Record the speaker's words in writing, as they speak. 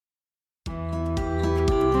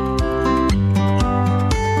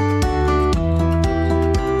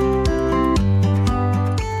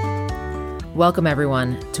Welcome,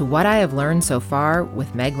 everyone, to What I Have Learned So Far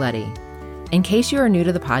with Meg Letty. In case you are new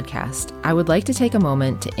to the podcast, I would like to take a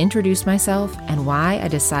moment to introduce myself and why I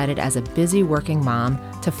decided as a busy working mom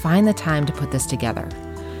to find the time to put this together.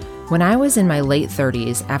 When I was in my late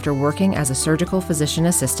 30s, after working as a surgical physician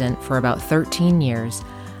assistant for about 13 years,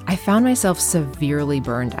 I found myself severely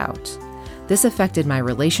burned out. This affected my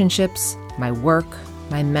relationships, my work,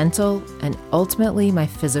 my mental, and ultimately my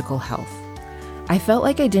physical health. I felt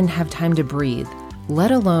like I didn't have time to breathe,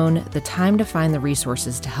 let alone the time to find the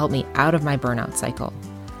resources to help me out of my burnout cycle.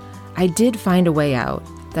 I did find a way out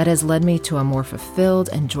that has led me to a more fulfilled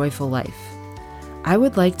and joyful life. I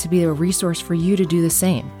would like to be a resource for you to do the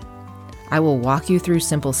same. I will walk you through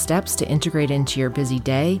simple steps to integrate into your busy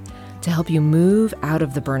day to help you move out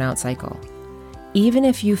of the burnout cycle. Even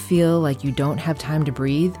if you feel like you don't have time to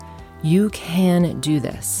breathe, you can do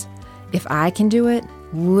this. If I can do it,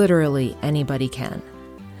 literally anybody can.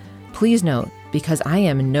 Please note, because I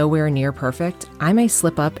am nowhere near perfect, I may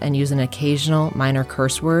slip up and use an occasional minor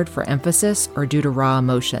curse word for emphasis or due to raw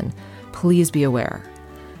emotion. Please be aware.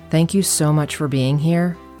 Thank you so much for being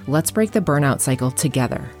here. Let's break the burnout cycle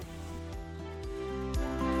together.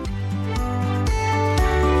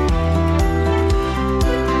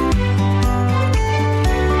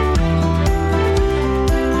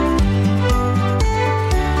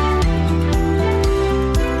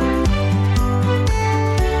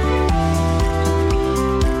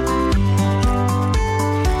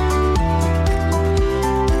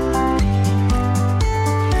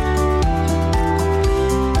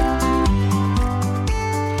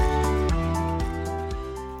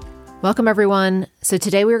 Welcome, everyone. So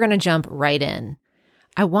today we're going to jump right in.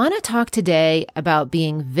 I want to talk today about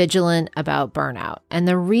being vigilant about burnout. And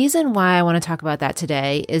the reason why I want to talk about that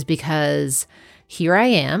today is because here I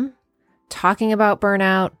am talking about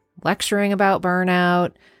burnout, lecturing about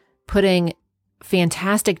burnout, putting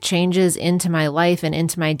fantastic changes into my life and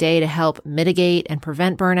into my day to help mitigate and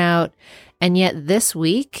prevent burnout. And yet this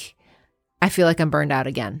week, I feel like I'm burned out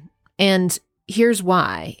again. And here's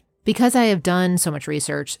why. Because I have done so much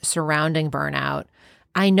research surrounding burnout,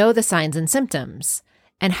 I know the signs and symptoms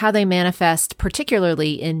and how they manifest,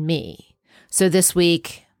 particularly in me. So this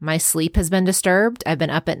week, my sleep has been disturbed. I've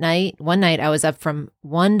been up at night. One night I was up from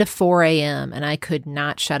 1 to 4 a.m. and I could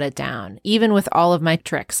not shut it down. Even with all of my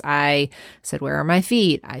tricks, I said, where are my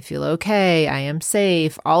feet? I feel okay. I am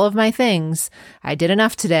safe. All of my things. I did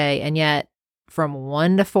enough today. And yet from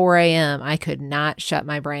 1 to 4 a.m., I could not shut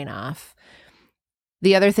my brain off.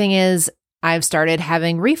 The other thing is I've started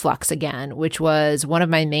having reflux again, which was one of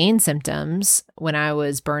my main symptoms when I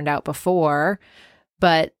was burned out before,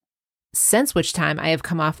 but since which time I have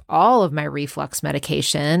come off all of my reflux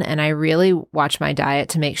medication and I really watch my diet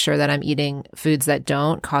to make sure that I'm eating foods that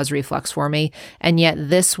don't cause reflux for me. And yet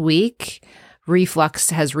this week, reflux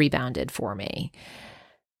has rebounded for me.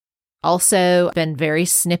 Also, I've been very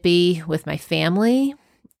snippy with my family,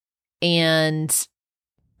 and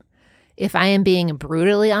if I am being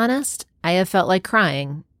brutally honest, I have felt like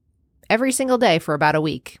crying every single day for about a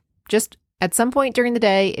week. Just at some point during the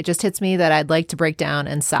day, it just hits me that I'd like to break down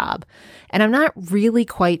and sob. And I'm not really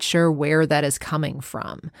quite sure where that is coming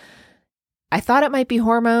from. I thought it might be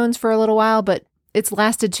hormones for a little while, but it's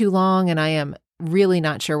lasted too long and I am really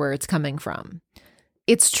not sure where it's coming from.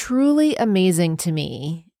 It's truly amazing to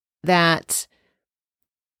me that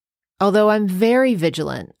although I'm very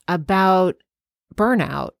vigilant about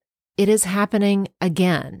burnout, it is happening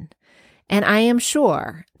again. And I am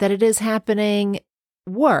sure that it is happening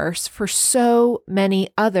worse for so many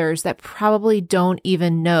others that probably don't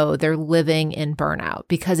even know they're living in burnout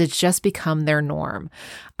because it's just become their norm.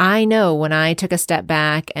 I know when I took a step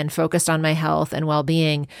back and focused on my health and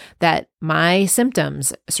well-being that my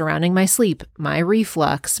symptoms surrounding my sleep, my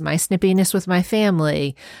reflux, my snippiness with my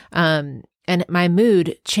family, and my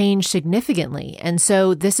mood changed significantly. And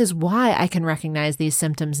so this is why I can recognize these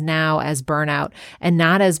symptoms now as burnout and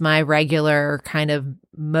not as my regular kind of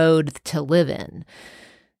mode to live in.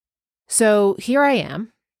 So here I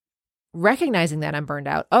am, recognizing that I'm burned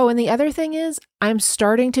out. Oh, and the other thing is I'm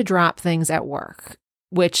starting to drop things at work,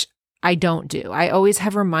 which I don't do. I always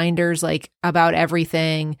have reminders like about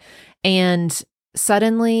everything, and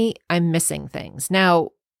suddenly I'm missing things. Now,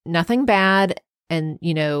 nothing bad. And,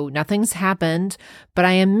 nothing's happened, but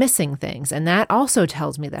I am missing things. And that also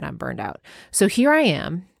tells me that I'm burned out. So here I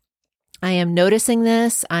am noticing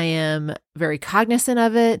this. I am very cognizant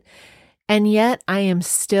of it. And yet I am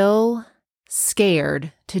still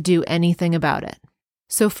scared to do anything about it.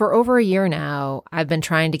 So for over a year now, I've been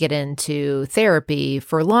trying to get into therapy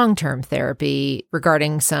for long-term therapy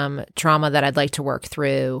regarding some trauma that I'd like to work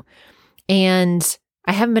through. And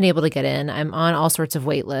I haven't been able to get in. I'm on all sorts of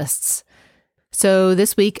wait lists. So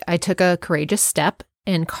this week I took a courageous step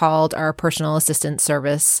and called our personal assistant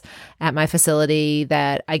service at my facility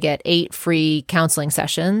that I get 8 free counseling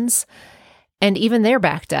sessions. And even they're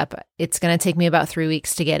backed up. It's going to take me about 3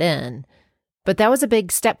 weeks to get in. But that was a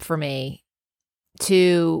big step for me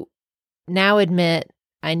to now admit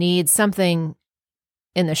I need something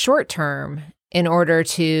in the short term in order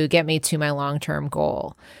to get me to my long-term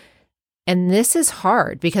goal. And this is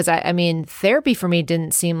hard because I mean, therapy for me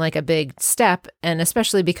didn't seem like a big step, and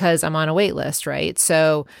especially because I'm on a wait list, right?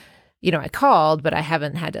 So, I called, but I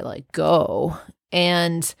haven't had to go.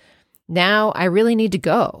 And now I really need to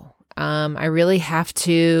go. I really have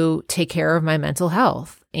to take care of my mental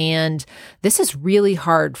health. And this is really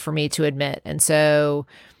hard for me to admit. And so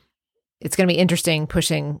it's going to be interesting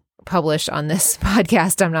pushing publish on this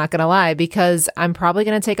podcast, I'm not going to lie, because I'm probably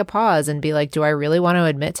going to take a pause and be like, do I really want to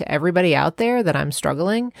admit to everybody out there that I'm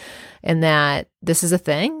struggling and that this is a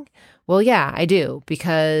thing? Well, yeah, I do,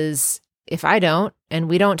 because if I don't, and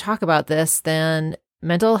we don't talk about this, then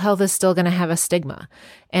mental health is still going to have a stigma.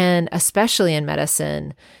 And especially in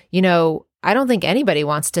medicine, I don't think anybody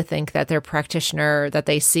wants to think that their practitioner that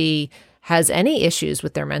they see has any issues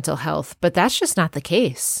with their mental health, but that's just not the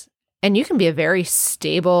case. And you can be a very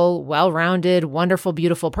stable, well-rounded, wonderful,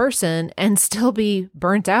 beautiful person and still be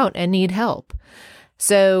burnt out and need help.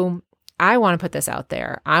 So I want to put this out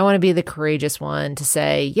there. I want to be the courageous one to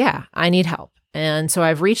say, yeah, I need help. And so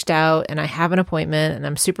I've reached out and I have an appointment and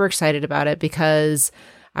I'm super excited about it because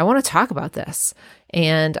I want to talk about this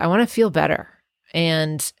and I want to feel better.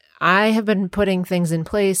 And I have been putting things in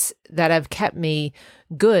place that have kept me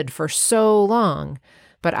good for so long,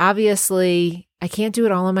 but obviously I can't do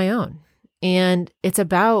it all on my own. And it's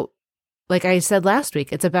about, like I said last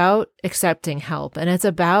week, it's about accepting help. And it's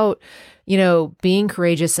about, being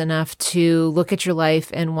courageous enough to look at your life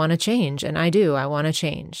and want to change. And I do, I want to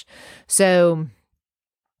change. So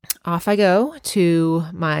off I go to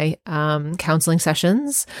my counseling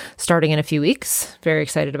sessions starting in a few weeks. Very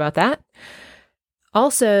excited about that.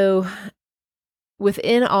 Also,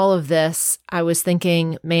 within all of this, I was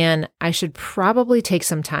thinking, man, I should probably take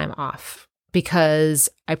some time off because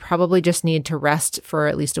I probably just need to rest for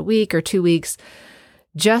at least a week or 2 weeks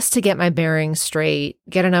just to get my bearings straight,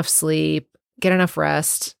 get enough sleep, get enough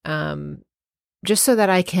rest, just so that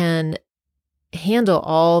I can handle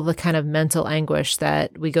all the kind of mental anguish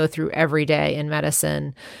that we go through every day in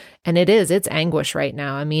medicine. And it's anguish right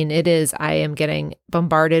now. I mean, I am getting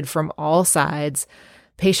bombarded from all sides.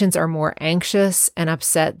 Patients are more anxious and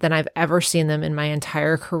upset than I've ever seen them in my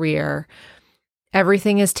entire career.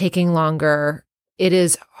 Everything is taking longer. It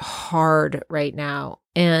is hard right now.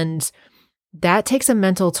 And that takes a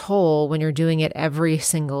mental toll when you're doing it every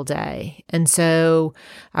single day. And so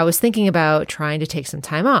I was thinking about trying to take some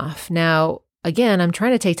time off. Now, again, I'm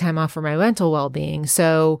trying to take time off for my mental well-being.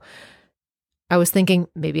 So I was thinking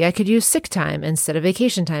maybe I could use sick time instead of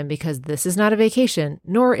vacation time because this is not a vacation,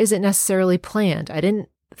 nor is it necessarily planned. I didn't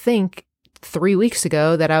think 3 weeks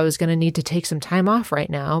ago that I was going to need to take some time off right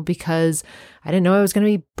now because I didn't know I was going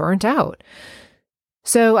to be burnt out.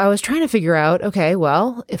 So I was trying to figure out, okay,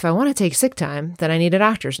 well, if I want to take sick time, then I need a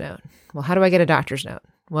doctor's note. Well, how do I get a doctor's note?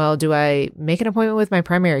 Well, do I make an appointment with my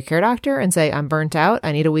primary care doctor and say, I'm burnt out,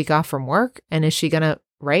 I need a week off from work? And is she going to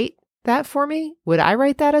write that for me? Would I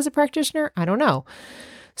write that as a practitioner? I don't know.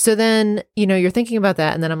 So then, you're thinking about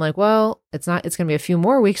that. And then I'm like, well, it's going to be a few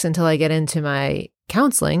more weeks until I get into my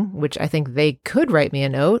counseling, which I think they could write me a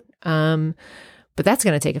note. But that's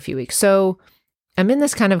going to take a few weeks. So I'm in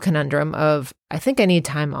this kind of conundrum of, I think I need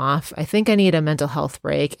time off. I think I need a mental health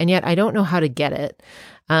break. And yet I don't know how to get it.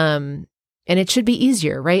 And it should be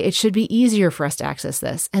easier, right? It should be easier for us to access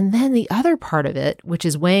this. And then the other part of it, which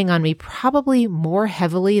is weighing on me probably more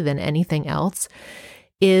heavily than anything else,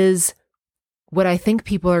 is what I think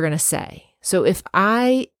people are going to say. So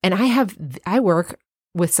I work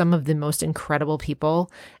with some of the most incredible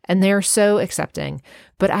people and they're so accepting,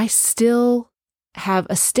 but I still have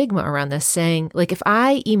a stigma around this saying, like, if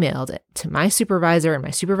I emailed it to my supervisor and my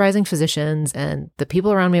supervising physicians and the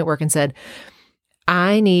people around me at work and said,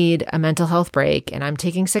 I need a mental health break and I'm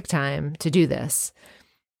taking sick time to do this,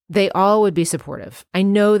 they all would be supportive. I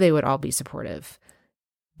know they would all be supportive.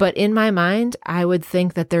 But in my mind, I would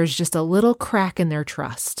think that there's just a little crack in their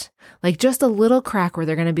trust, like just a little crack where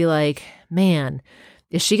they're going to be like, man,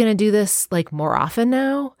 is she going to do this like more often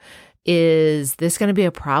now? Is this going to be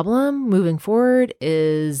a problem moving forward?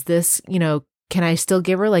 Is this, can I still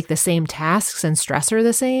give her like the same tasks and stress her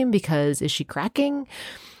the same because is she cracking?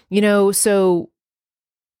 So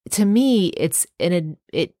to me, in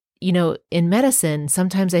medicine,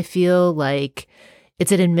 sometimes I feel like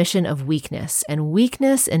It's an admission of weakness, and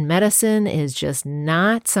weakness in medicine is just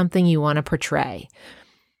not something you want to portray.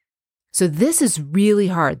 So this is really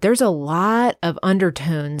hard. There's a lot of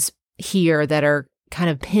undertones here that are kind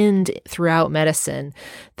of pinned throughout medicine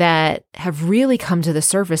that have really come to the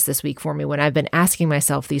surface this week for me when I've been asking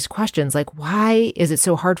myself these questions, like, why is it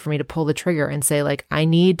so hard for me to pull the trigger and say, like, I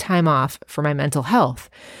need time off for my mental health?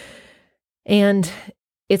 And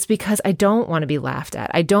it's because I don't want to be laughed at.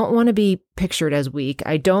 I don't want to be pictured as weak.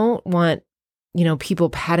 I don't want, people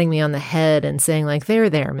patting me on the head and saying, like,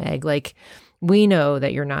 there, Meg, like, we know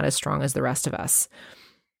that you're not as strong as the rest of us.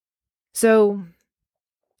 So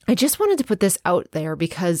I just wanted to put this out there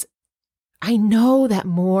because I know that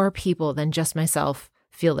more people than just myself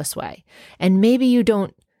feel this way. And maybe you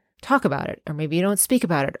don't talk about it, or maybe you don't speak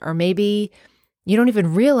about it, or maybe you don't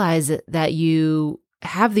even realize that you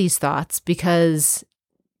have these thoughts because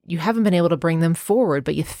you haven't been able to bring them forward,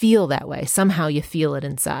 but you feel that way. Somehow you feel it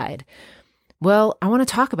inside. Well, I want to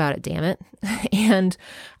talk about it, damn it. And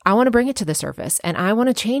I want to bring it to the surface, and I want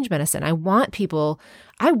to change medicine. I want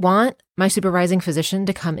my supervising physician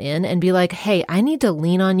to come in and be like, hey, I need to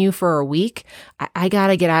lean on you for a week. I got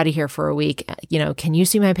to get out of here for a week. Can you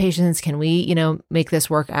see my patients? Can we, make this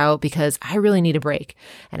work out? Because I really need a break.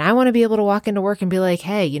 And I want to be able to walk into work and be like,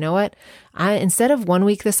 hey, you know what? Instead of 1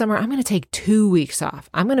 week this summer, I'm going to take 2 weeks off.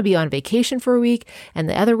 I'm going to be on vacation for a week. And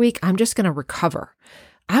the other week, I'm just going to recover.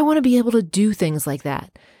 I want to be able to do things like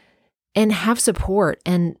that and have support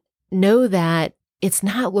and know that it's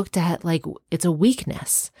not looked at like it's a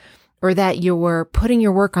weakness or that you're putting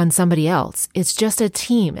your work on somebody else. It's just a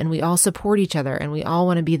team, and we all support each other, and we all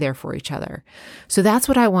want to be there for each other. So that's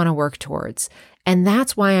what I want to work towards. And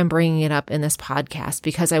that's why I'm bringing it up in this podcast,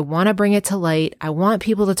 because I want to bring it to light. I want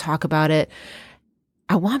people to talk about it.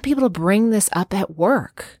 I want people to bring this up at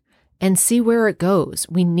work and see where it goes.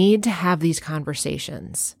 We need to have these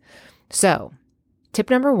conversations. So, tip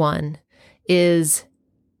number 1 is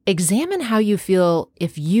examine how you feel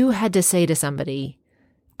if you had to say to somebody,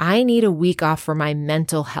 I need a week off for my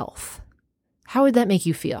mental health. How would that make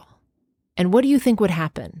you feel? And what do you think would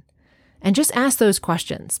happen? And just ask those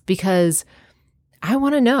questions, because I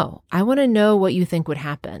want to know. I want to know what you think would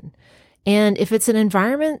happen. And if it's an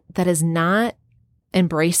environment that is not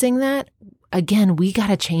embracing that, again, we got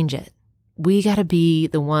to change it. We got to be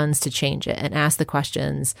the ones to change it and ask the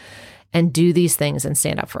questions and do these things and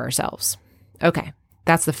stand up for ourselves. Okay,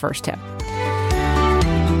 that's the first tip.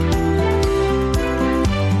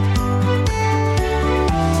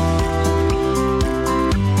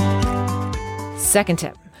 Second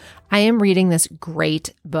tip. I am reading this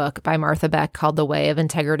great book by Martha Beck called The Way of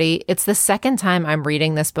Integrity. It's the second time I'm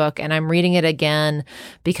reading this book, and I'm reading it again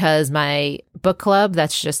because my book club,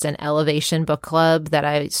 that's just an elevation book club that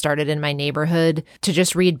I started in my neighborhood to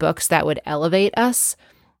just read books that would elevate us.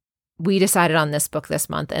 We decided on this book this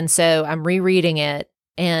month, and so I'm rereading it,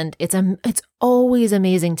 and it's always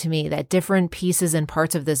amazing to me that different pieces and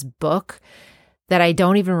parts of this book that I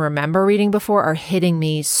don't even remember reading before are hitting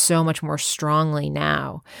me so much more strongly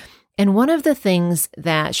now. And one of the things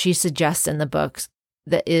that she suggests in the book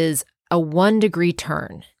that is a 1-degree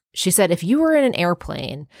turn. She said, if you were in an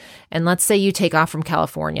airplane and let's say you take off from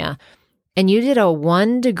California and you did a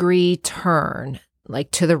 1-degree turn,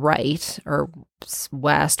 like to the right or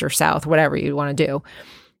west or south, whatever you want to do,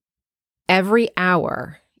 every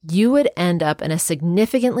hour, you would end up in a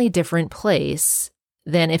significantly different place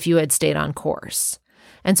than if you had stayed on course.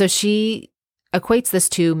 And so she equates this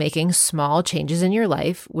to making small changes in your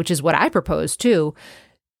life, which is what I propose too.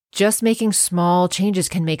 Just making small changes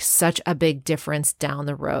can make such a big difference down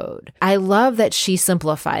the road. I love that she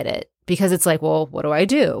simplified it because it's like, well, what do I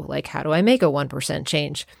do? Like, how do I make a 1%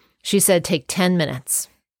 change? She said, take 10 minutes.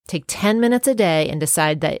 Take 10 minutes a day and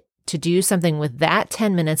decide that to do something with that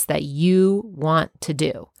 10 minutes that you want to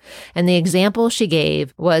do. And the example she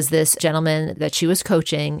gave was this gentleman that she was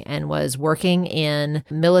coaching and was working in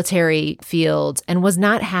military fields and was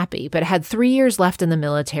not happy, but had 3 years left in the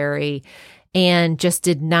military and just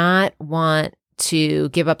did not want to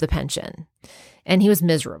give up the pension. And he was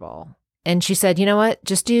miserable. And she said, you know what,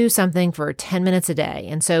 just do something for 10 minutes a day.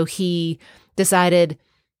 And so he decided,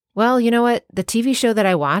 well, you know what, the TV show that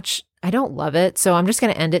I watch, I don't love it, so I'm just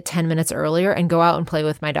going to end it 10 minutes earlier and go out and play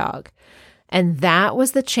with my dog. And that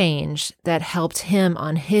was the change that helped him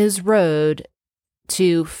on his road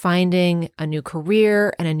to finding a new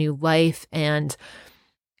career and a new life and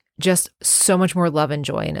just so much more love and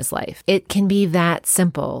joy in his life. It can be that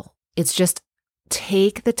simple. It's just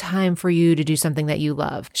take the time for you to do something that you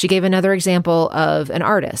love. She gave another example of an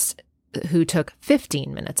artist who took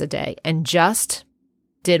 15 minutes a day and just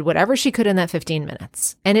did whatever she could in that 15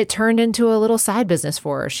 minutes. And it turned into a little side business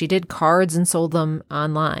for her. She did cards and sold them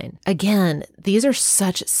online. Again, these are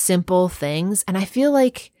such simple things. And I feel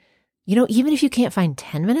like, even if you can't find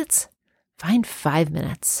 10 minutes, find 5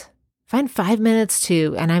 minutes. Find 5 minutes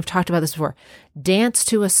to, and I've talked about this before, dance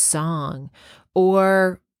to a song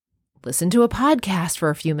or listen to a podcast for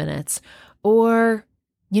a few minutes or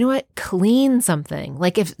clean something.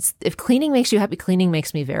 Like if cleaning makes you happy, cleaning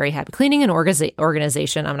makes me very happy. Cleaning an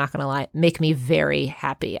organization, I'm not going to lie, make me very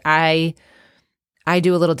happy. I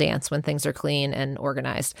do a little dance when things are clean and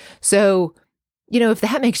organized. So, if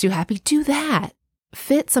that makes you happy, do that.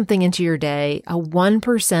 Fit something into your day. A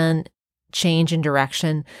 1% change in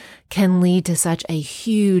direction can lead to such a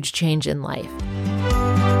huge change in life.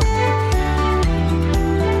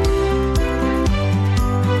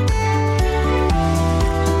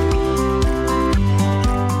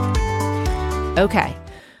 Okay,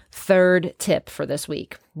 third tip for this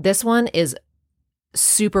week. This one is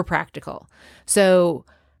super practical. So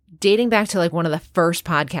dating back to one of the first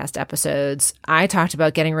podcast episodes, I talked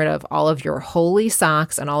about getting rid of all of your holey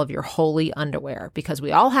socks and all of your holey underwear because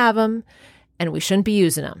we all have them and we shouldn't be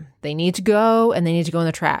using them. They need to go and they need to go in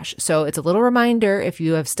the trash. So it's a little reminder, if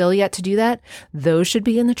you have still yet to do that, those should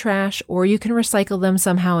be in the trash, or you can recycle them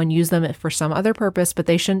somehow and use them for some other purpose, but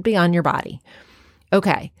they shouldn't be on your body.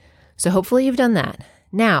 Okay. So hopefully you've done that.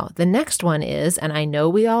 Now, the next one is, and I know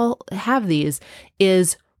we all have these,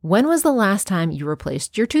 is when was the last time you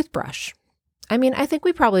replaced your toothbrush? I mean, I think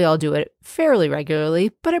we probably all do it fairly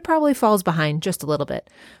regularly, but it probably falls behind just a little bit.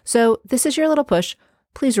 So this is your little push.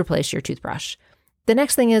 Please replace your toothbrush. The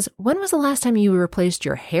next thing is, when was the last time you replaced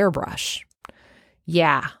your hairbrush?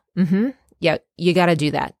 Yeah. Yeah, you got to do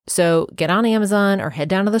that. So get on Amazon or head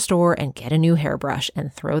down to the store and get a new hairbrush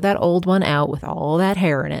and throw that old one out with all that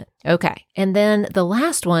hair in it. Okay. And then the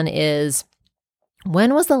last one is,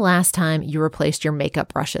 when was the last time you replaced your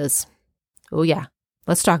makeup brushes? Oh yeah,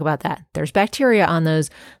 let's talk about that. There's bacteria on those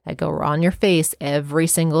that go on your face every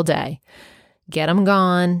single day. Get them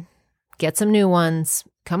gone. Get some new ones.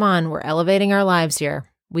 Come on, we're elevating our lives here.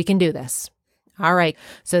 We can do this. All right.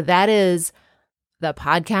 So that is the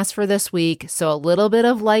podcast for this week. So a little bit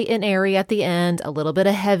of light and airy at the end, a little bit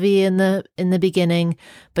of heavy in the beginning,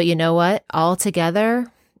 but you know what? All together,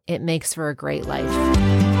 it makes for a great life.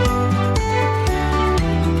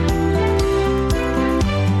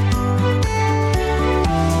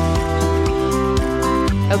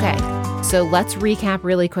 Okay, so let's recap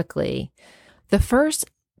really quickly. The first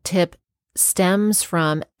tip stems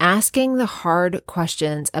from asking the hard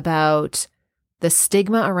questions about the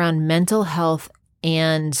stigma around mental health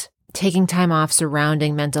and taking time off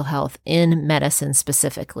surrounding mental health in medicine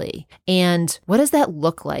specifically. And what does that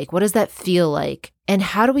look like? What does that feel like? And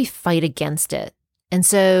how do we fight against it? And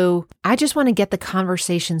so I just want to get the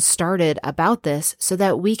conversation started about this so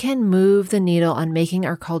that we can move the needle on making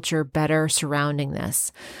our culture better surrounding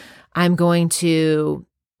this. I'm going to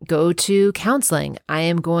go to counseling. I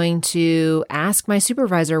am going to ask my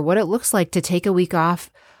supervisor what it looks like to take a week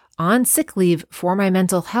off on sick leave for my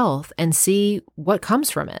mental health and see what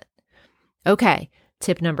comes from it. Okay,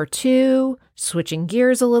 tip number 2, switching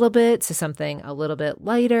gears a little bit to something a little bit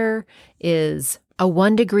lighter, is a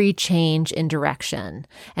 1-degree change in direction.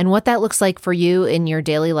 And what that looks like for you in your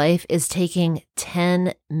daily life is taking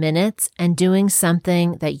 10 minutes and doing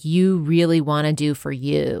something that you really want to do for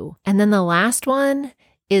you. And then the last one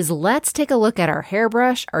is, let's take a look at our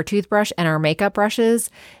hairbrush, our toothbrush, and our makeup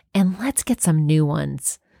brushes, and let's get some new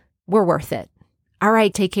ones. We're worth it. All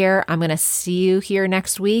right, take care. I'm going to see you here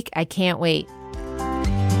next week. I can't wait.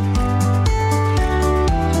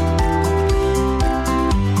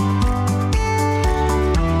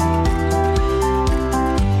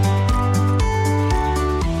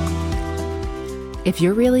 If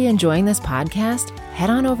you're really enjoying this podcast, head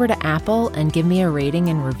on over to Apple and give me a rating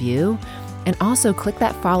and review. And also click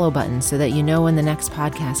that follow button so that you know when the next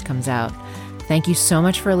podcast comes out. Thank you so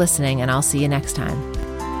much for listening, and I'll see you next time.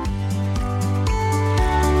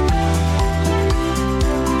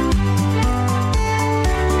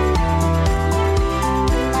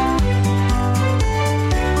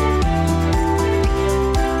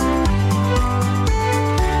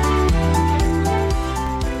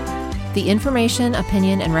 The information,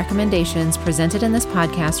 opinion, and recommendations presented in this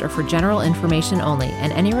podcast are for general information only,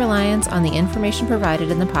 and any reliance on the information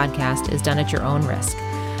provided in the podcast is done at your own risk.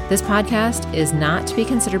 This podcast is not to be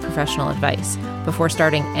considered professional advice. Before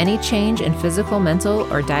starting any change in physical, mental,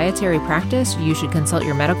 or dietary practice, you should consult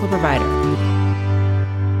your medical provider.